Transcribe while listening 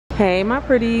Hey my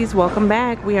pretties, welcome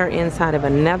back. We are inside of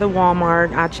another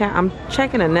Walmart. I'm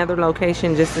checking another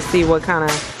location just to see what kind of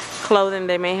clothing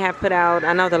they may have put out.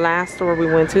 I know the last store we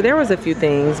went to, there was a few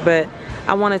things, but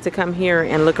I wanted to come here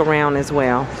and look around as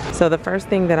well. So the first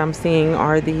thing that I'm seeing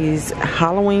are these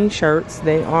Halloween shirts.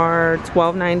 They are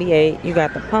 $12.98. You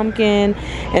got the pumpkin,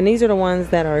 and these are the ones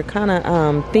that are kind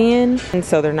of thin, and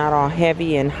so they're not all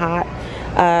heavy and hot.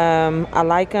 I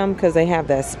like them because they have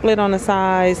that split on the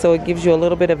side, so it gives you a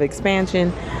little bit of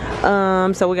expansion.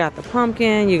 So we got the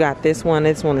pumpkin, you got this one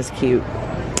is cute.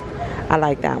 I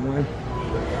like that one.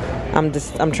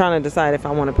 I'm trying to decide if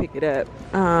I want to pick it up.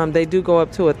 They do go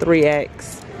up to a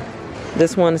 3X.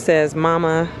 This one says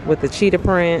mama with the cheetah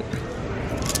print.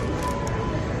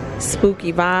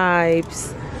 Spooky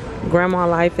vibes. Grandma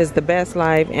life is the best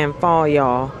life, and fall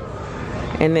y'all.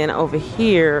 And then over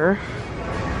here,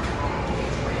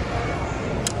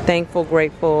 thankful,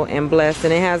 grateful, and blessed,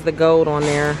 and it has the gold on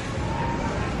there.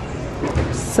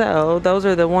 So those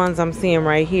are the ones I'm seeing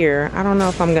right here. I don't know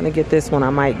if I'm gonna get this one. I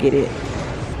might get it.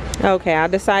 Okay, I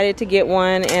decided to get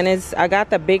one, and I got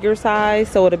the bigger size,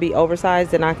 so it'll be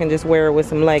oversized and I can just wear it with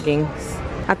some leggings.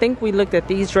 I think we looked at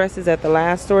these dresses at the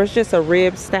last store. It's just a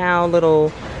rib style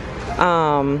little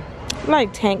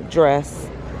like tank dress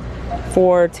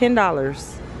for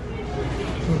 $10.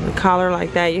 The collar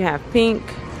like that. You have pink,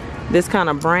 this kind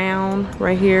of brown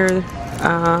right here.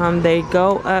 They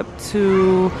go up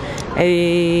to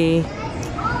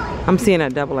I'm seeing a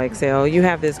XXL. You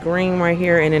have this green right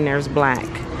here, and then there's black,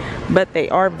 but they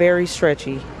are very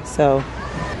stretchy. So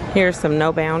here's some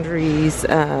No Boundaries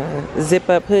zip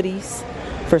up hoodies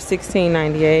for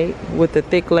 $16.98 with the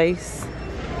thick lace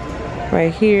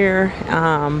right here.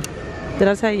 Did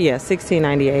I tell you? Yeah,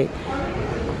 $16.98.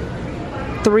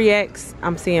 3X,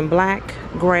 I'm seeing black,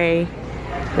 gray.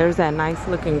 There's that nice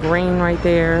looking green right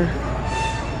there.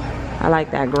 I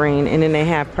like that green. And then they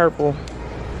have purple.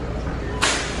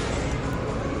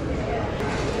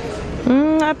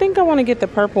 I think I want to get the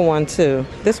purple one too.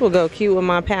 This will go cute with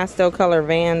my pastel color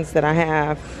Vans that I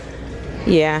have.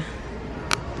 Yeah.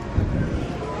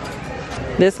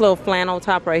 This little flannel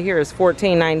top right here is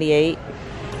 $14.98.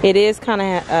 It is kind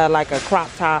of like a crop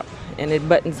top, and it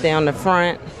buttons down the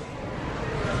front.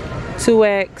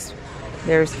 2X.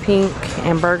 There's pink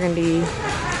and burgundy,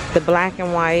 the black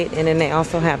and white, and then they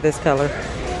also have this color.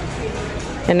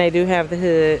 And they do have the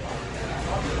hood.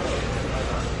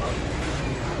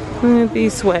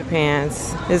 These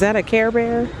sweatpants. Is that a Care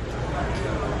Bear?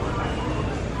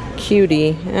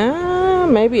 Cutie.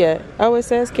 Maybe oh, it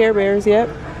says Care Bears, yep.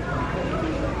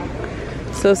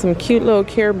 So some cute little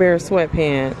Care Bear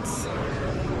sweatpants.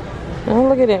 Oh,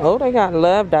 look at it. Oh, they got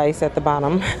love dice at the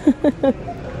bottom.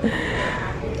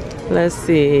 Let's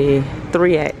see,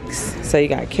 3X. So you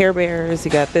got Care Bears,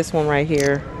 you got this one right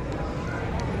here.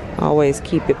 Always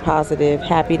keep it positive.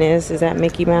 Happiness, is that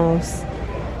Mickey Mouse?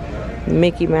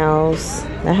 Mickey Mouse.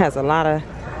 That has a lot of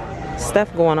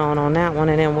stuff going on that one.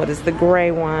 And then what is the gray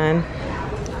one?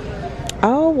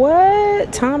 Oh,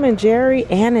 what? Tom and Jerry,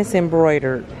 and it's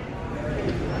embroidered.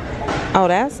 Oh,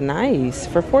 that's nice.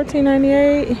 For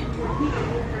 $14.98,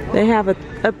 they have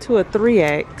up to a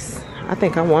 3X. I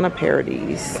think I want a pair of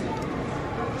these.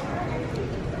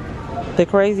 The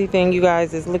crazy thing, you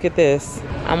guys, is look at this.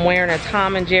 I'm wearing a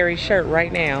Tom and Jerry shirt right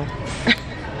now.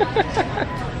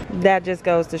 That just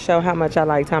goes to show how much I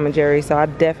like Tom and Jerry, so I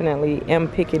definitely am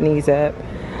picking these up.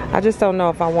 I just don't know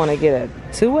if I want to get a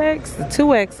 2X. The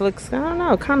 2X looks, I don't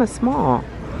know, kind of small.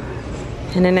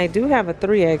 And then they do have a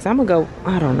 3X. I'm gonna go,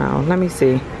 I don't know, let me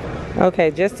see.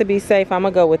 Okay, just to be safe, I'm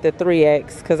gonna go with the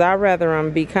 3X, because I'd rather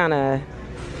them be kind of,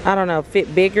 I don't know,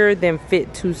 fit bigger than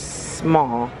fit too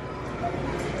small.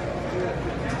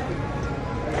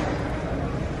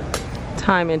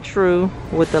 Time and True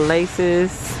with the laces,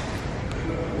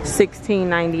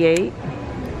 $16.98.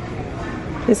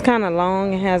 It's kind of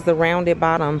long. It has the rounded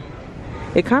bottom.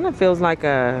 It kind of feels like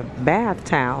a bath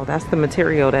towel. That's the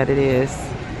material that it is.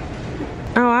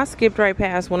 Oh, I skipped right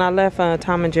past. When I left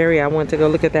Tom and Jerry, I went to go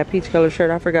look at that peach color shirt.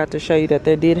 I forgot to show you that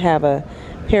they did have a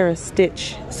pair of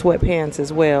stitch sweatpants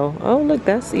as well. Oh, look,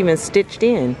 that's even stitched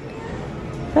in.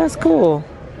 That's cool.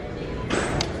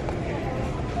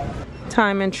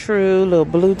 Time and True, little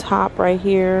blue top right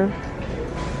here.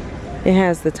 It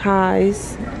has the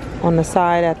ties on the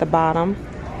side at the bottom.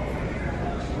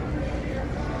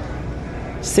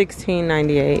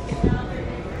 $16.98.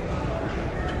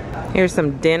 Here's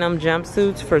some denim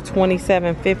jumpsuits for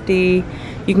 $27.50.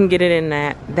 You can get it in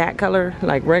that color,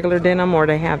 like regular denim, or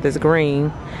they have this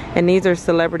green. And these are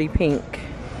celebrity pink.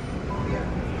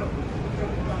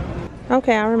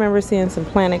 Okay, I remember seeing some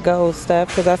Planet Gold stuff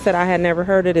because I said I had never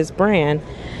heard of this brand.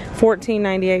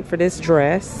 $14.98 for this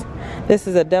dress. This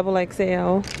is a double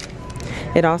XL.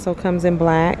 It also comes in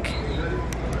black.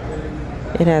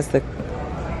 It has the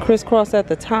crisscross at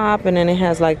the top, and then it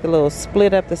has like the little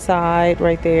split up the side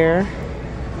right there.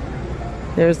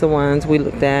 There's the ones we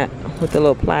looked at with the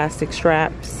little plastic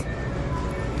straps.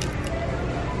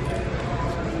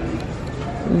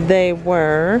 They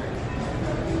were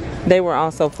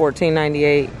also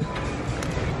 $14.98.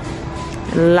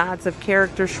 Lots of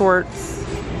character shorts,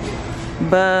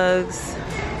 Bugs,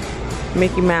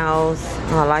 Mickey Mouse.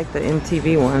 Oh, I like the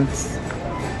MTV ones.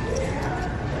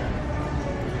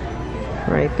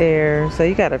 Right there. So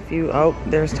you got a few. Oh,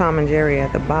 there's Tom and Jerry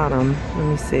at the bottom. Let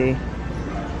me see.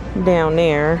 Down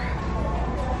there.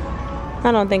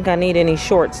 I don't think I need any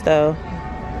shorts though.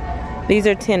 These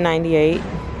are $10.98.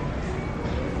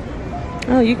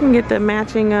 Oh, you can get the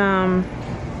matching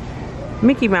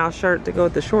Mickey Mouse shirt to go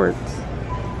with the shorts.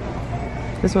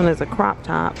 This one is a crop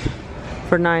top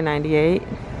for $9.98.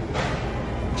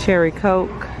 Cherry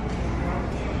Coke.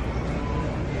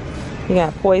 You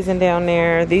got Poison down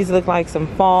there. These look like some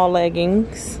fall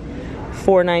leggings.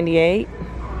 $4.98.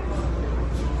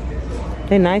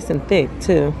 They're nice and thick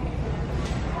too.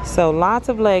 So lots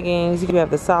of leggings. You have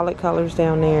the solid colors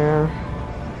down there.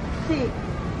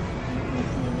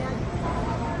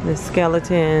 The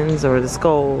skeletons or the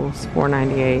skulls,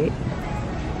 $4.98.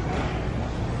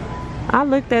 I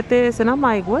looked at this and I'm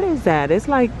like, what is that? It's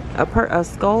like a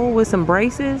skull with some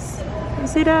braces. You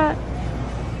see that?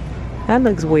 That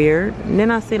looks weird. And then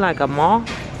I see like a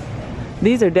moth.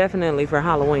 These are definitely for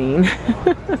Halloween.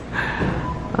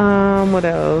 What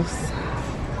else?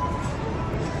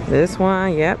 This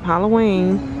one, yep,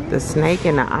 Halloween. The snake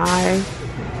in the eye.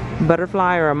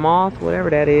 Butterfly or a moth, whatever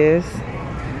that is.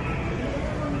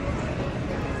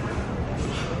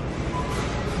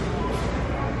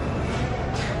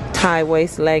 High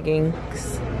waist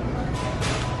leggings.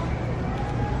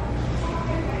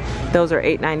 Those are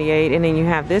 $8.98, and then you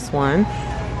have this one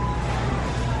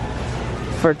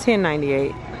for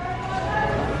 $10.98.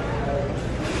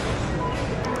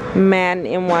 Madden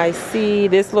NYC.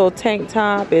 This little tank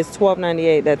top is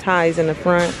 $12.98. That ties in the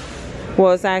front.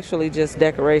 Well, it's actually just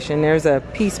decoration. There's a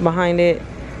piece behind it,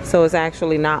 so it's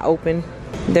actually not open.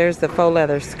 There's the faux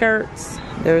leather skirts.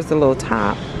 There's the little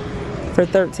top for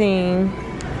 $13.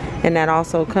 And that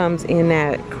also comes in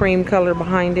that cream color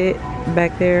behind it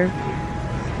back there.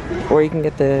 Or you can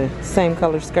get the same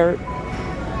color skirt.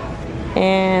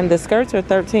 And the skirts are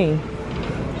 $13.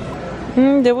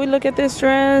 Did we look at this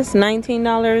dress? $19,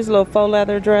 little faux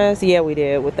leather dress. Yeah, we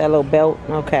did, with that little belt.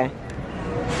 Okay.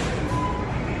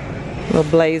 Little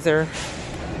blazer.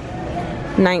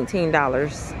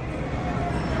 $19.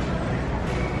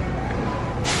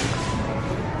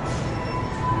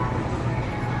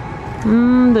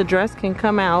 The dress can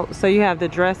come out. So you have the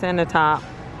dress and the top.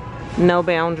 No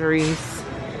boundaries.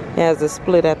 It has a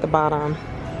split at the bottom.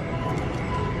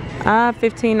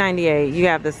 $15.98. You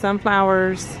have the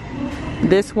sunflowers,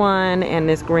 this one, and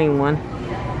this green one.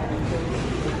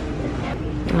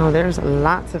 Oh, there's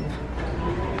lots of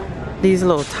these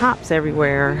little tops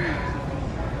everywhere.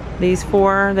 These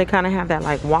four, they kind of have that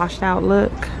like washed out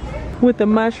look. With the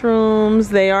mushrooms,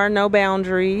 they are no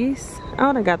boundaries.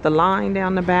 Oh, they got the line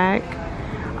down the back.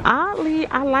 Oddly,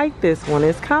 I like this one.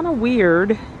 It's kind of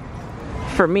weird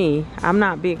for me. I'm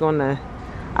not big on the,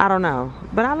 I don't know,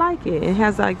 but I like it. It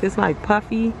has like this like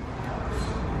puffy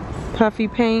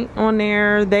paint on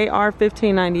there. They are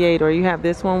 $15.98. Or you have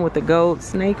this one with the gold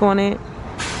snake on it.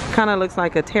 Kind of looks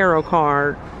like a tarot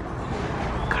card.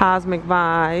 Cosmic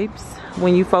vibes.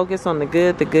 When you focus on the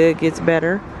good gets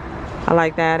better. I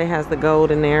like that. It has the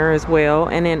gold in there as well.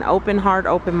 And then open heart,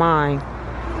 open mind.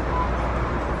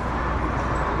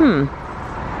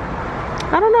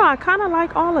 I don't know. I kind of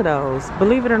like all of those.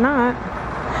 Believe it or not.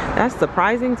 That's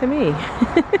surprising to me.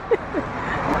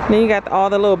 Then you got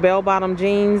all the little bell-bottom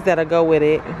jeans that'll go with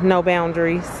it. No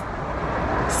boundaries.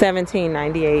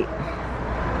 $17.98.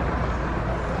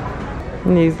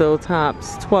 And these little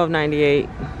tops, $12.98.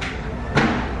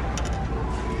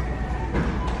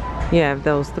 You have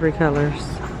those three colors.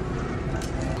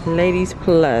 Ladies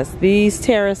Plus. These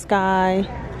Terra Sky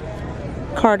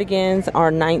cardigans are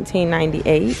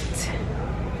 $19.98.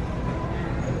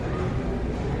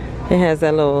 It has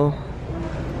that little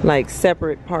like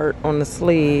separate part on the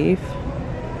sleeve.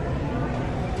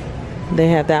 They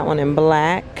have that one in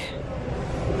black.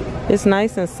 It's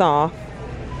nice and soft.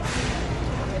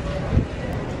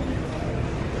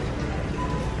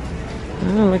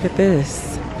 Oh, look at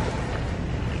this.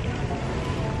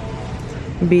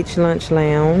 Beach Lunch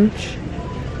Lounge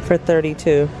for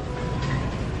 $32.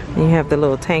 And you have the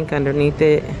little tank underneath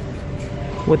it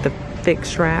with the thick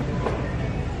strap.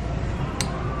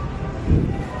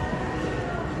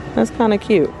 That's kind of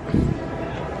cute.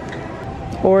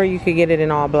 Or you could get it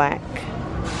in all black.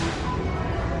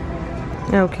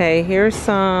 Okay, here's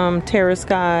some Terra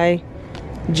Sky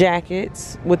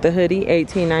jackets with the hoodie,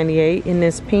 $18.98 in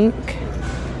this pink.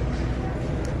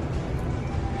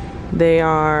 They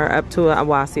are up to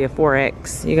well, I see a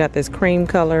 4X. You got this cream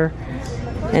color,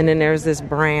 and then there's this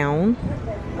brown.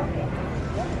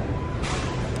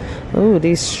 Ooh,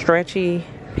 these stretchy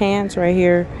pants right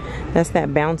here. That's that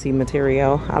bouncy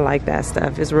material. I like that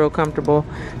stuff. It's real comfortable.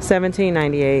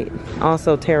 $17.98.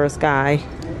 Also Terra Sky.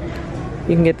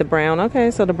 You can get the brown.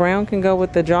 Okay, so the brown can go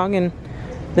with the jogging,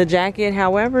 the jacket.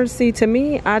 However, see, to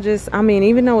me, I mean,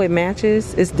 even though it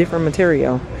matches, it's different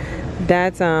material.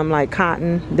 That's like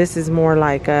cotton. This is more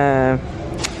like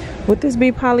would this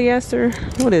be polyester?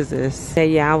 What is this?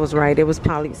 Yeah, I was right. It was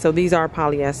poly. So these are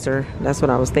polyester. That's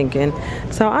what I was thinking.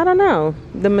 So I don't know.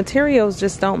 The materials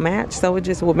just don't match. So it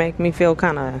just would make me feel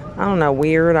kind of, I don't know,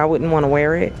 weird. I wouldn't want to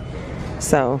wear it.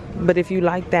 So, but if you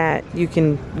like that, you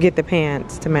can get the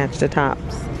pants to match the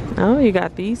tops. Oh, you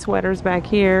got these sweaters back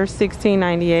here,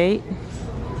 $16.98.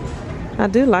 I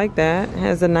do like that. It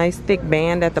has a nice thick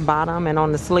band at the bottom and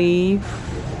on the sleeve.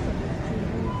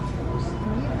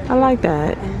 I like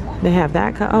that. They have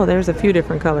that. Oh, there's a few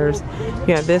different colors.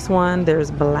 You have this one,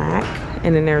 there's black,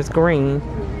 and then there's green.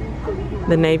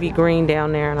 The navy green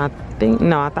down there, and I think,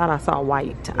 no, I thought I saw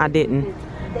white. I didn't.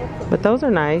 But those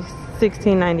are nice,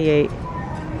 $16.98.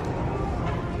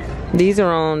 These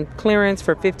are on clearance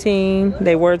for $15.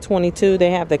 They were $22.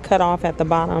 They have the cutoff at the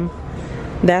bottom.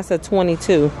 That's a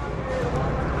 $22.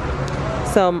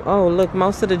 So, oh look,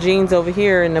 most of the jeans over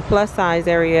here in the plus size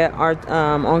area are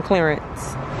on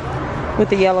clearance with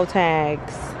the yellow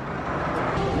tags.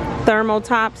 Thermal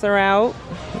tops are out,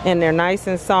 and they're nice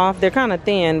and soft. They're kind of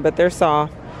thin, but they're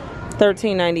soft.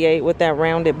 $13.98 with that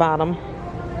rounded bottom.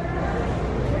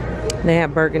 They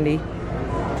have burgundy.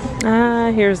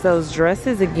 Here's those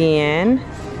dresses again.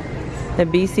 The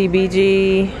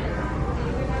BCBG.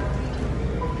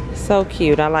 So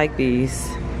cute. I like these.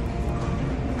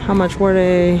 How much were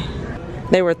they?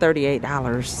 They were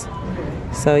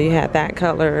 $38. So you had that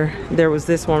color. There was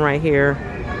this one right here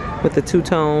with the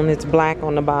two-tone. It's black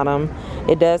on the bottom.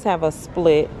 It does have a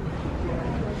split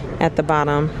at the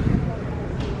bottom.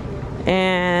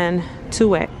 And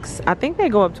 2X. I think they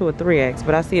go up to a 3X,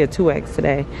 but I see a 2X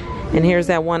today. And here's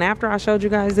that one. After I showed you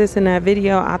guys this in that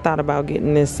video, I thought about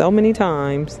getting this so many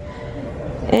times.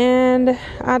 And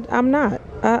I'm not.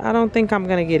 I don't think I'm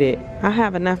going to get it. I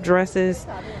have enough dresses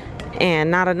and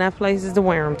not enough places to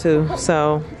wear them to.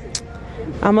 So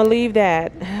I'm going to leave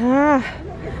that.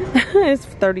 It's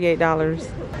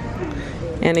 $38.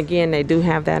 And again, they do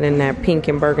have that in that pink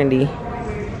and burgundy.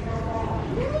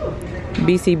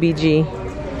 BCBG.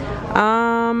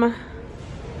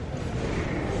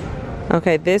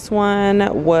 Okay, this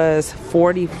one was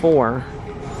 $44.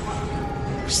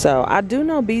 So I do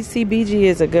know BCBG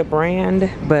is a good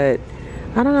brand, but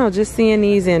I don't know, just seeing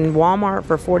these in Walmart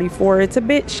for $44, it's a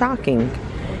bit shocking.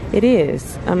 It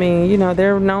is. I mean, you know,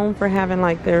 they're known for having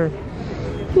like their,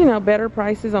 you know, better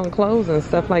prices on clothes and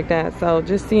stuff like that. So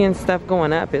just seeing stuff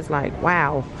going up, it's like,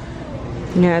 wow.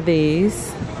 Yeah,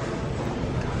 these.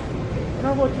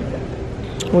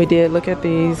 We did look at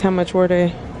these. How much were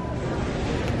they?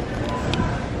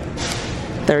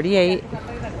 $38.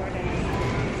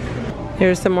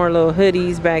 Here's some more little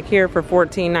hoodies back here for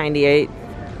 $14.98.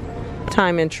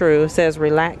 Time and True. It says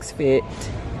relax fit.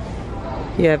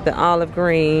 You have the olive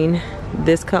green.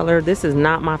 This color. This is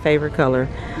not my favorite color.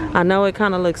 I know it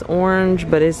kind of looks orange,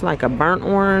 but it's like a burnt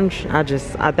orange.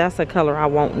 That's a color I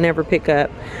won't never pick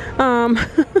up.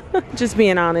 Just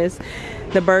being honest.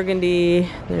 The burgundy.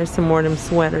 There's some more of them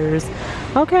sweaters.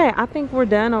 Okay, I think we're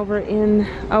done over in,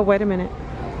 oh wait a minute.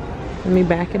 Let me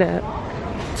back it up.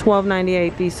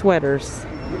 $12.98 these sweaters.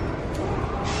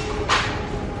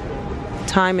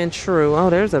 Time and True. Oh,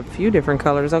 there's a few different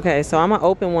colors. Okay, so I'm gonna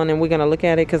open one and we're gonna look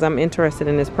at it because I'm interested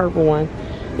in this purple one.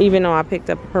 Even though I picked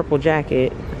up a purple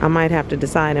jacket, I might have to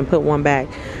decide and put one back.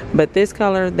 But this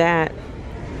color, that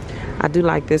I do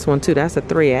like this one too. That's a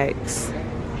 3X.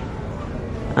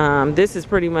 This is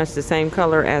pretty much the same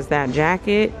color as that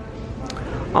jacket,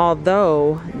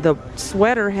 although the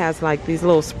sweater has like these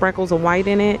little sprinkles of white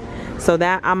in it, so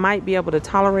that I might be able to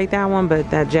tolerate that one, but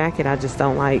that jacket I just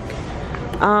don't like.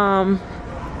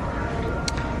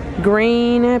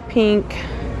 Green, pink,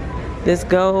 this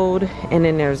gold, and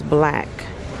then there's black.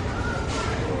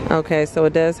 Okay, so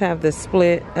it does have the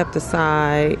split up the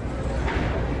side.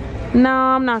 No,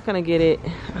 I'm not gonna get it.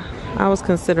 I was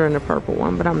considering the purple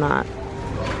one, but I'm not.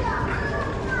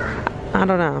 I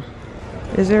don't know.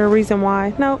 Is there a reason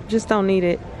why? Nope, just don't need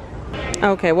it.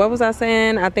 Okay, what was I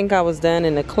saying? I think I was done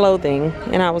in the clothing,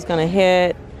 and I was gonna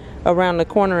head around the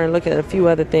corner and look at a few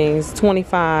other things.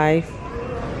 $25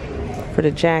 for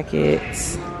the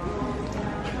jackets.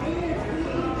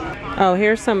 Oh,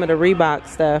 here's some of the Reebok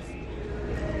stuff.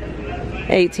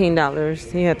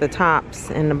 $18. You have the tops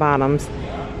and the bottoms.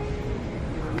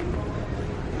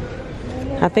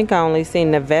 I think I only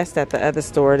seen the vest at the other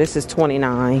store. This is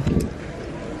 $29.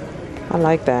 I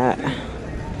like that.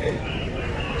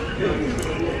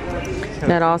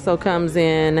 That also comes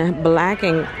in black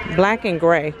and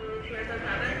gray.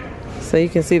 So you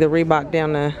can see the Reebok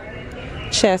down the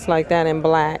chest like that in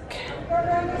black.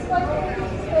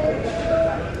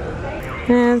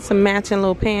 And some matching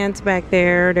little pants back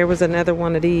there. There was another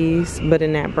one of these, but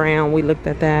in that brown. We looked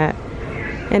at that.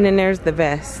 And then there's the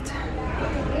vest.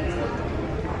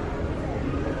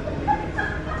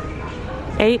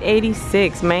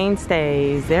 $8.86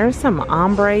 mainstays. There's some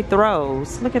ombre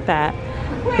throws. Look at that.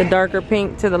 The darker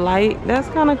pink to the light. That's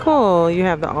kind of cool. You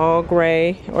have the all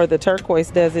gray, or the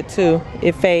turquoise does it too.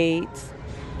 It fades.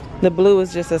 The blue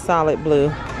is just a solid blue.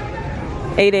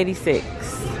 $8.86.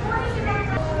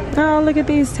 Oh, look at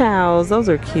these towels. Those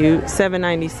are cute.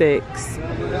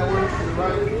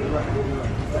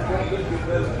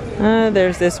 $7.96.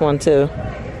 There's this one too.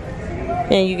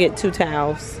 And you get 2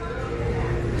 towels.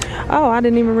 Oh, I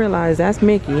didn't even realize that's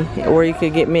Mickey. Or you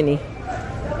could get Minnie.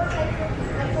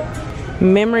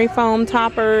 Memory foam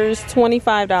toppers,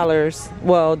 $25.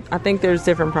 Well, I think there's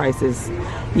different prices.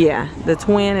 Yeah, the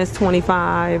twin is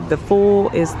 $25. The full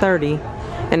is $30.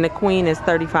 And the queen is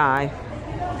 $35.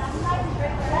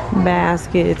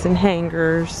 Baskets and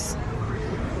hangers.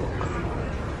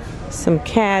 Some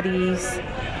caddies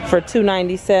for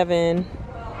 $2.97.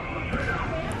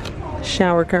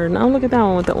 Shower curtain. Oh, look at that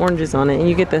one with the oranges on it. And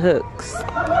you get the hooks.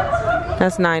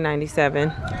 That's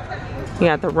 $9.97. You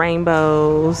got the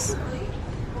rainbows.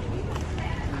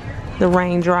 The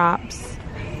raindrops.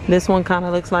 This one kind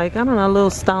of looks like, I don't know, little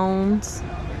stones.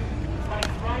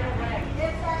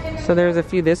 So there's a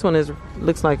few. This one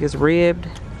looks like it's ribbed.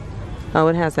 Oh,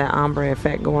 it has that ombre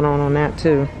effect going on that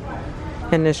too.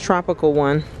 And this tropical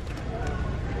one.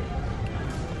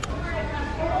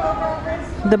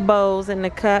 The bowls and the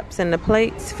cups and the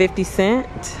plates, 50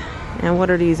 cents. And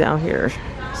what are these out here?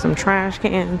 Some trash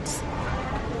cans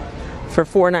for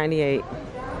 $4.98.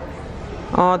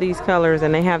 All these colors,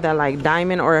 and they have that like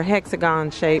diamond or a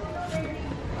hexagon shape.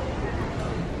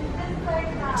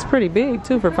 It's pretty big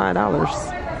too for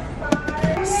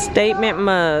 $5. Statement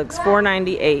mugs,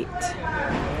 $4.98.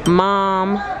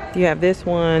 Mom, you have this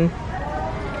one.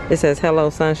 It says hello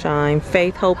sunshine,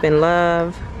 faith, hope, and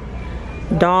love.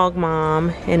 Dog mom,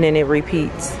 and then it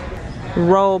repeats.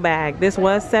 Roll bag. This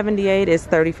was $78. It's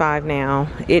 $35 now.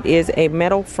 It is a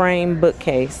metal frame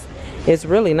bookcase. It's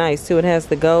really nice too. It has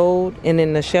the gold, and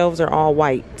then the shelves are all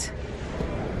white.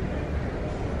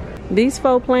 These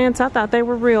faux plants, I thought they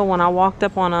were real when I walked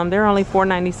up on them. They're only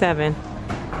 $4.97.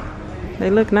 They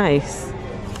look nice.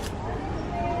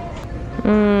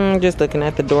 Just looking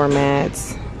at the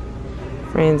doormats.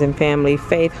 Friends and family.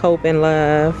 Faith, hope, and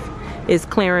love is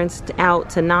clearanced out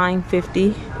to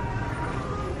 $9.50.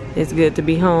 It's good to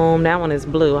be home. That one is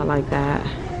blue. I like that.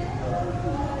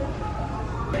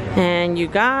 And you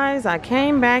guys, I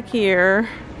came back here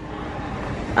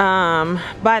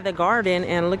by the garden,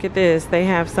 and look at this. They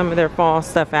have some of their fall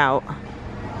stuff out.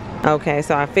 Okay,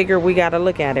 so I figured we got to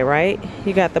look at it, right?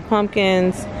 You got the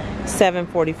pumpkins,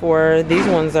 $7.44. These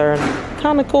ones are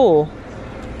kind of cool.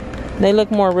 They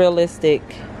look more realistic.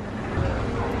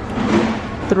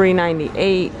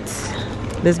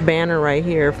 $3.98. This banner right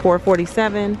here,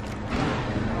 $4.47.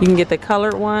 You can get the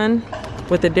colored one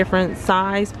with the different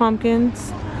size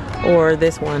pumpkins, or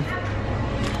this one.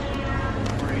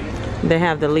 They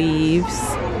have the leaves.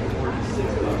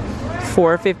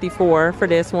 $4.54 for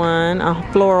this one. A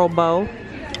floral bow,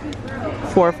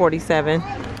 $4.47.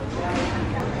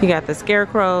 You got the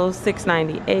scarecrows,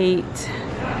 $6.98.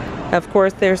 Of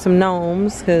course, there's some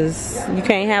gnomes, because you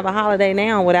can't have a holiday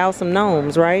now without some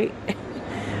gnomes, right?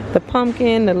 The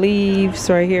pumpkin, the leaves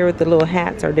right here with the little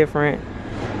hats are different.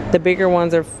 The bigger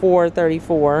ones are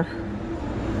 $4.34.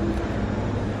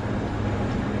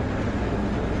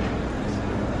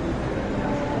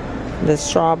 The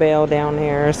straw bale down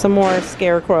there. Some more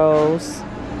scarecrows.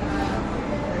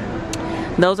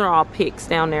 Those are all picks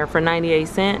down there for 98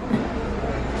 cents.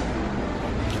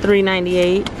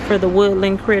 $3.98 for the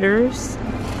woodland critters.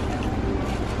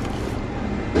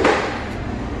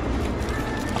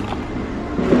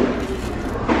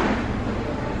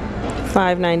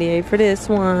 $5.98 for this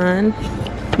one.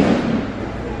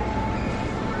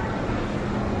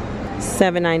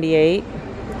 $7.98.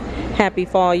 Happy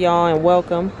fall, y'all, and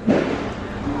welcome.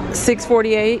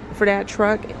 $6.48 for that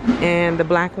truck, and the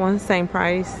black one, same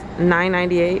price,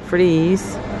 $9.98 for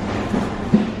these.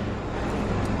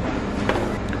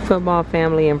 Football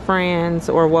family and friends,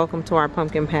 or welcome to our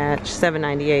pumpkin patch,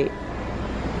 $7.98.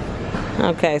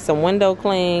 Okay, some window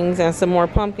clings and some more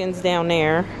pumpkins down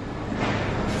there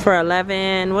for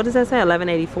 $11. What does that say?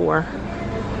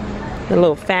 $11.84. The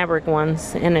little fabric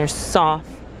ones, and they're soft.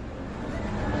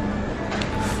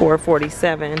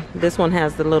 $4.47. This one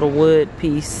has the little wood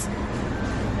piece.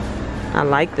 I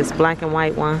like this black and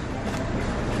white one.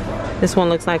 This one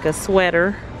looks like a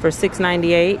sweater for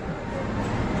 $6.98.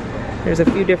 There's a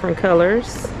few different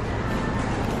colors.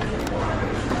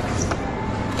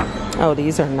 Oh,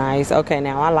 these are nice. Okay,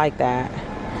 now I like that.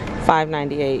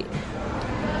 $5.98.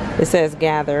 It says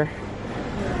gather.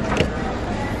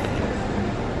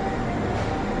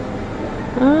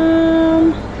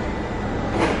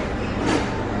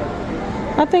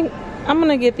 I think I'm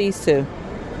gonna get these two.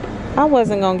 I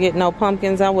wasn't gonna get no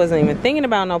pumpkins. I wasn't even thinking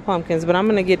about no pumpkins, but I'm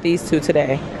gonna get these two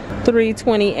today.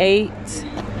 $3.28.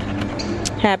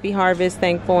 Happy Harvest,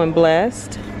 Thankful and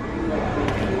Blessed.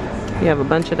 You have a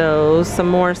bunch of those. Some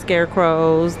more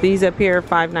scarecrows. These up here,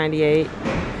 $5.98.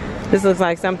 This looks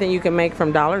like something you can make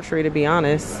from Dollar Tree, to be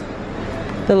honest.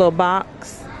 The little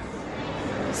box.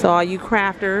 So all you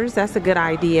crafters, that's a good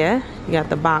idea. You got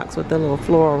the box with the little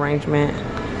floral arrangement.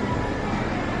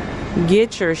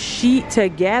 Get your sheet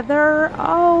together.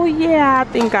 Oh yeah, I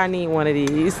think I need one of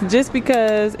these just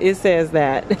because it says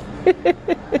that.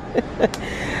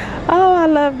 Oh, I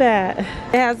love that.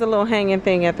 It has a little hanging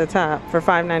thing at the top for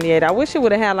 $5.98. I wish it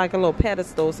would have had like a little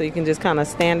pedestal so you can just kind of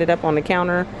stand it up on the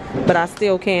counter, but I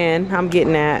still can. I'm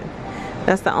getting that.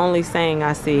 That's the only saying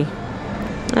I see.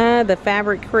 The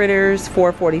fabric critters,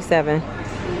 $4.47.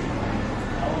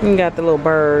 You got the little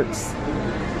birds,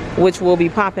 which will be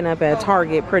popping up at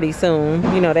Target pretty soon.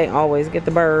 You know, they always get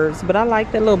the birds, but I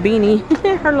like that little beanie.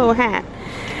 Her little hat.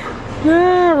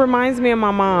 Reminds me of my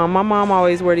mom. My mom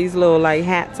always wear these little like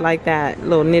hats like that,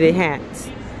 little knitted hats.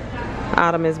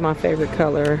 Autumn is my favorite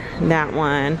color, that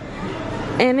one.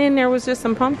 And then there was just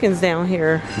some pumpkins down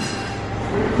here.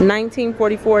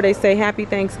 $19.44. They say Happy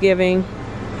Thanksgiving.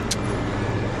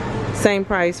 Same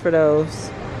price for those.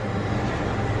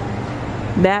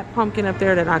 That pumpkin up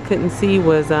there that I couldn't see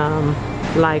was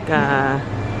like a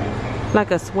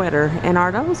sweater. And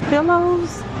are those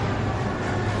pillows?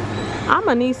 I'm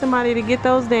gonna need somebody to get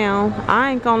those down.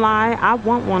 I ain't gonna lie, I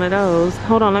want one of those.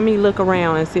 Hold on, let me look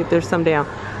around and see if there's some down.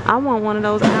 I want one of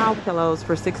those owl pillows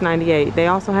for $6.98. They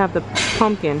also have the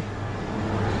pumpkin.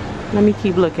 Let me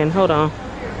keep looking, hold on.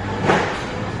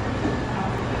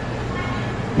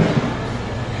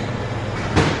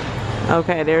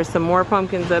 Okay, there's some more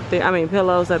pumpkins up there. I mean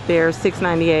pillows up there,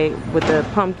 $6.98 with the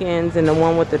pumpkins and the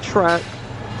one with the truck.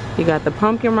 You got the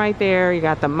pumpkin right there. You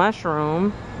got the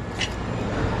mushroom.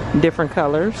 Different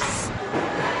colors.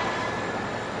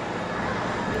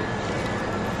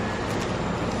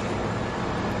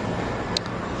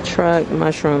 Truck,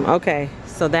 mushroom. Okay,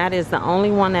 so that is the only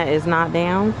one that is not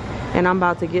down. And I'm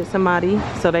about to get somebody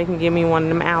so they can give me one of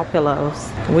them owl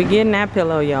pillows. We getting that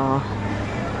pillow, y'all,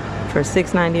 for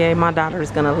 $6.98. My daughter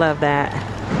is gonna love that.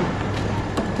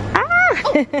 Ah!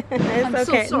 It's I'm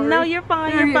okay. so sorry. No, you're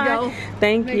fine. There you're fine. Go.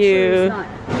 Thank Make you. Sure it's not.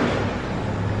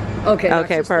 Okay.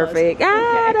 Okay, perfect.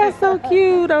 Ah, okay. that's so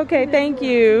cute. Okay, thank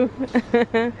you.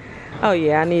 Oh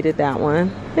yeah, I needed that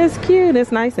one. It's cute.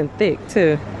 It's nice and thick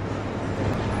too.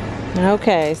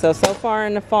 Okay, so far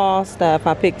in the fall stuff,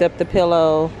 I picked up the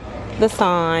pillow, the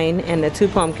sign, and the two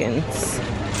pumpkins.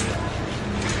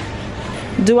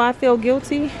 Do I feel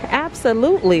guilty?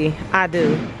 Absolutely, I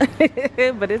do.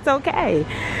 But it's okay,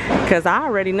 because I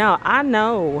already know. I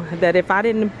know that if I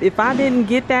didn't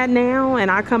get that now,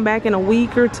 and I come back in a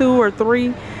week or 2 or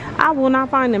 3, I will not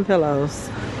find them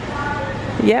pillows.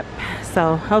 Yep.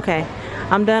 So okay,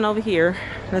 I'm done over here.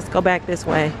 Let's go back this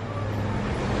way.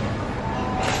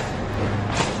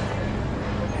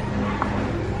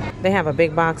 They have a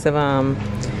big box of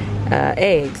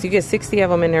eggs. You get 60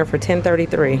 of them in there for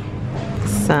 $10.33.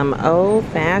 Some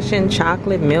old-fashioned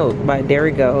chocolate milk by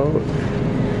Dairy Gold,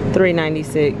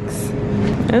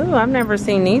 $3.96. Oh, I've never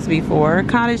seen these before.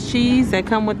 Cottage cheese that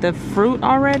come with the fruit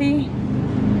already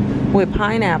with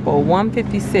pineapple,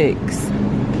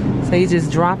 $1.56. So you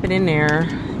just drop it in there.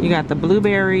 You got the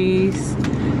blueberries,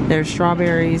 there's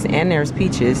strawberries, and there's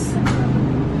peaches.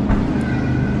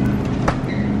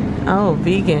 Oh,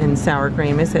 vegan sour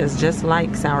cream. It says just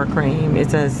like sour cream.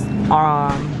 It says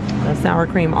a sour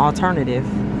cream alternative.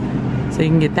 So you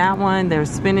can get that one. There's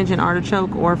spinach and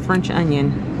artichoke or French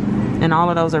onion. And all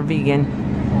of those are vegan.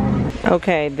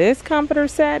 Okay, this comforter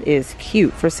set is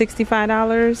cute for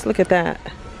 $65. Look at that.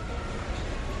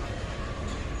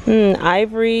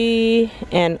 Ivory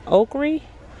and ochre,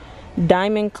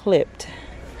 diamond clipped.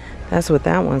 That's what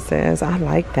that one says. I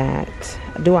like that.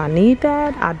 Do I need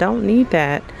that? I don't need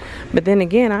that. But then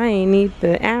again, I ain't need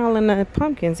the owl and the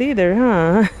pumpkins either,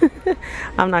 huh?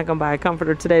 I'm not gonna buy a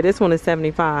comforter today. This one is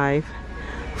 $75.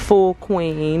 Full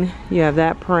queen. You have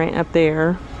that print up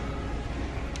there.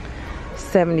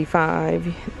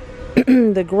 $75.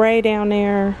 The gray down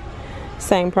there,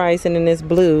 same price. And then this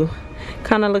blue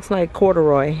kind of looks like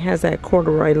corduroy. Has that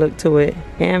corduroy look to it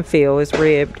and feel. It's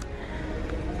ribbed.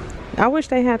 I wish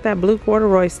they had that blue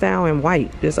corduroy style in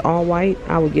white, just all white.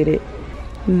 I would get it.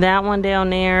 That one down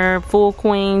there, full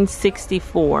queen,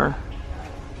 $64.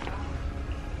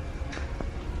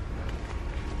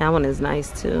 That one is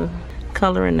nice too.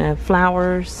 Color in the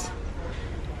flowers.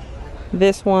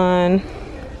 This one,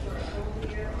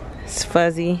 it's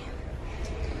fuzzy,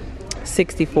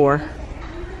 $64.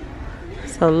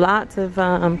 So lots of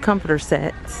comforter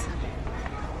sets.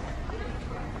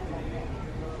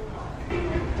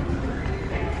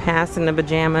 Passing the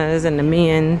pajamas and the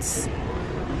men's.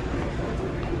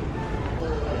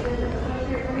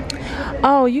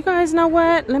 Oh, you guys know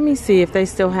what? Let me see if they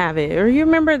still have it. Or you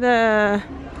remember the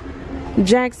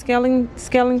Jack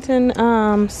Skellington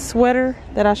sweater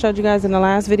that I showed you guys in the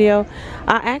last video?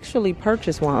 I actually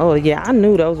purchased one. Oh yeah, I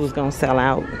knew those was gonna sell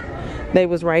out. They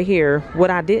was right here. What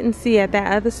I didn't see at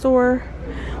that other store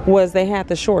was they had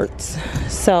the shorts.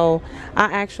 So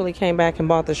I actually came back and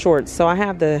bought the shorts. So I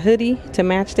have the hoodie to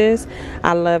match this.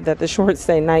 I love that the shorts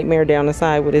say Nightmare down the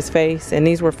side with his face, and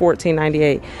these were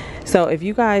 $14.98. So if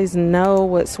you guys know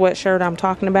what sweatshirt I'm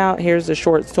talking about, here's the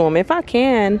shorts to them. If I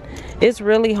can, it's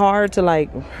really hard to like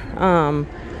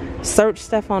search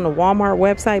stuff on the Walmart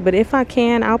website, but if I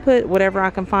can, I'll put whatever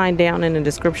I can find down in the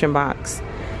description box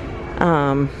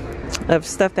of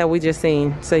stuff that we just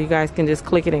seen, so you guys can just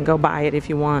click it and go buy it if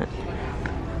you want.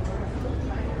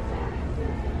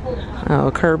 Oh,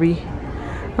 Kirby.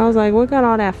 I was like, what got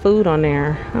all that food on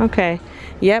there? Okay.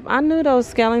 Yep, I knew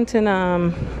those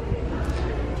Skellington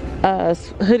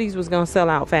hoodies was gonna sell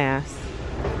out fast.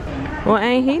 Well,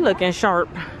 ain't he looking sharp?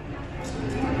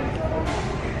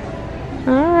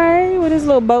 Alright, with his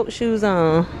little boat shoes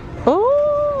on.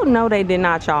 Oh, no they did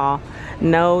not, y'all.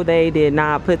 No, they did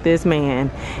not put this man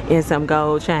in some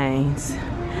gold chains.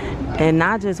 And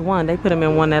not just one, they put him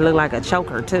in one that looked like a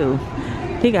choker too.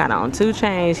 He got on 2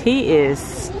 chains. He is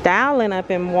styling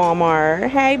up in Walmart.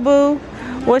 Hey boo,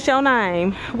 what's your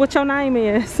name? What your name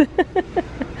is?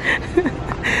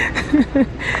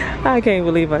 I can't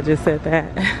believe I just said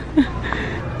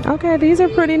that. Okay, these are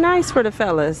pretty nice for the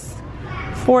fellas.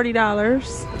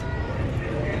 $40.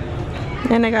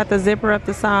 And they got the zipper up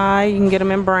the side. You can get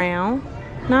them in brown.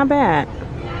 Not bad.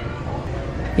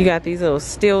 You got these little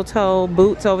steel toe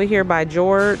boots over here by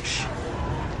George.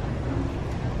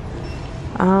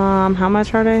 How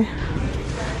much are they?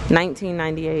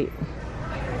 $19.98.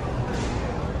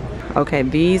 Okay,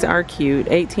 these are cute.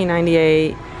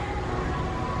 $18.98.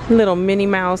 Little Minnie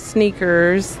Mouse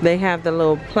sneakers. They have the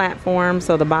little platform,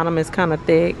 so the bottom is kind of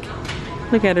thick.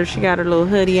 Look at her, she got her little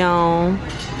hoodie on.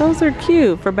 Those are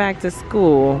cute for back to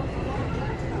school.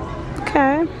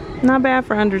 Okay, not bad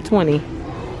for under 20.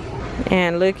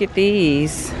 And look at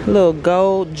these little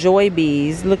gold Joy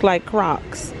Bees, look like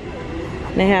Crocs.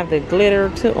 They have the glitter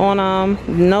on them.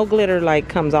 No glitter like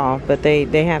comes off, but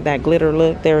they have that glitter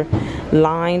look. They're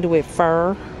lined with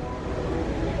fur.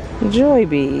 Joy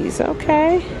Bees,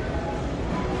 okay.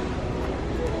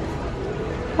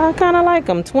 I kind of like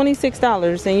them.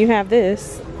 $26, and you have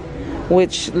this,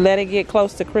 which let it get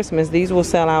close to Christmas. These will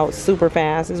sell out super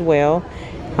fast as well.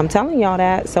 I'm telling y'all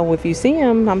that. So if you see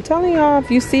them, I'm telling y'all,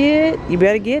 if you see it, you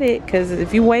better get it. Because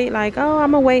if you wait like, oh,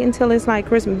 I'm going to wait until it's like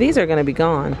Christmas, these are going to be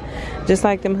gone. Just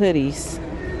like them hoodies.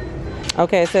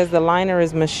 Okay, it says the liner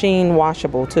is machine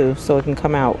washable too, so it can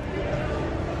come out.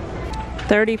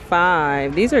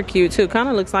 $35. These are cute too. Kind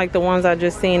of looks like the ones I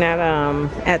just seen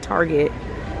at Target.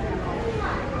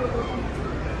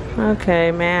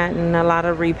 Okay, Matt, and a lot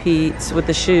of repeats with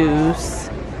the shoes.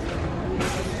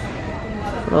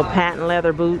 Little patent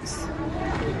leather boots.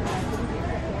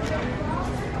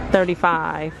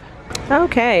 $35.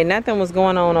 Okay, nothing was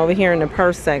going on over here in the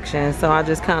purse section, so I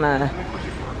just kind of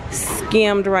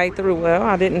skimmed right through. Well,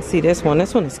 I didn't see this one.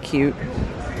 This one is cute.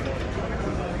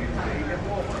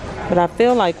 But I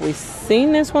feel like we've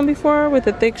seen this one before with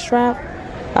the thick strap.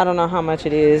 I don't know how much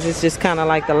it is. It's just kind of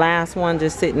like the last one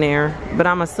just sitting there. But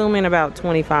I'm assuming about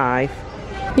 $25.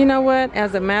 You know what?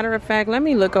 As a matter of fact, let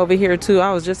me look over here too.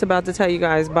 I was just about to tell you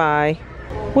guys bye.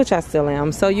 which I still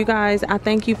am. So you guys, I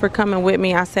thank you for coming with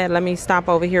me. I said let me stop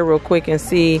over here real quick and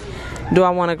see, do I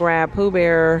want to grab Pooh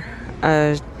Bear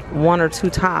 1 or 2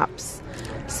 tops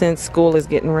since school is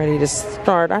getting ready to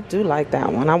start. I do like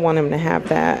that one. I want him to have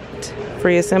that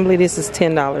free assembly. This is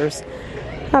 $10.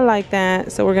 I like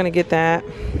that, so we're gonna get that.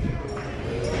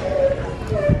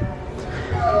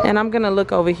 And I'm gonna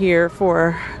look over here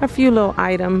for a few little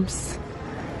items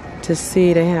to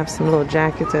see. They have some little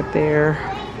jackets up there,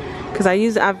 because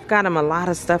I've got them a lot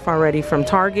of stuff already from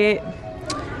Target,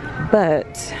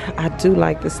 but I do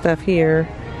like the stuff here.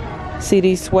 See,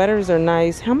 these sweaters are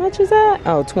nice. How much is that?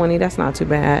 Oh, 20. That's not too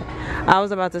bad. I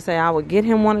was about to say I would get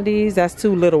him one of these. That's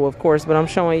too little, of course, but I'm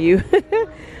showing you.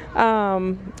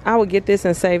 I would get this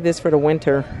and save this for the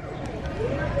winter,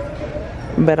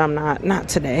 but I'm not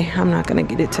today. I'm not gonna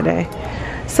get it today.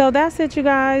 So that's it, you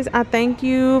guys. I thank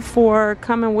you for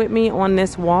coming with me on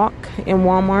this walk in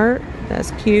Walmart.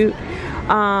 That's cute.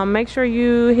 Make sure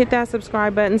you hit that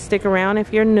subscribe button. Stick around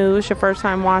if you're new. It's your first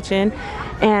time watching.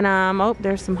 And oh,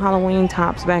 there's some Halloween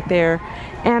tops back there.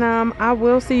 And I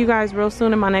will see you guys real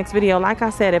soon in my next video. Like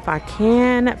I said, if I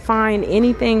can find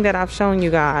anything that I've shown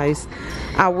you guys,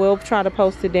 I will try to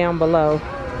post it down below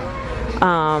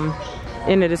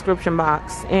in the description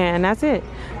box. And that's it.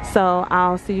 So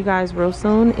I'll see you guys real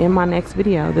soon in my next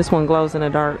video. This one glows in the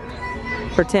dark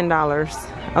for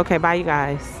 $10. Okay, bye you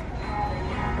guys.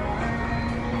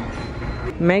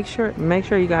 Make sure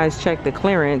you guys check the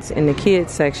clearance in the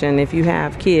kids section if you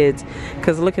have kids,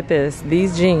 because look at this.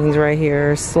 These jeans right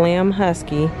here, slim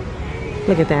husky.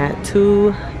 Look at that,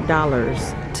 $2.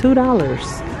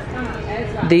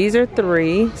 $2. These are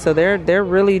 $3, so they're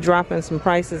really dropping some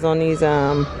prices on these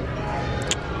on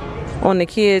the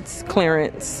kids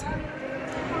clearance.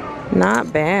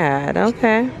 Not bad.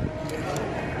 Okay.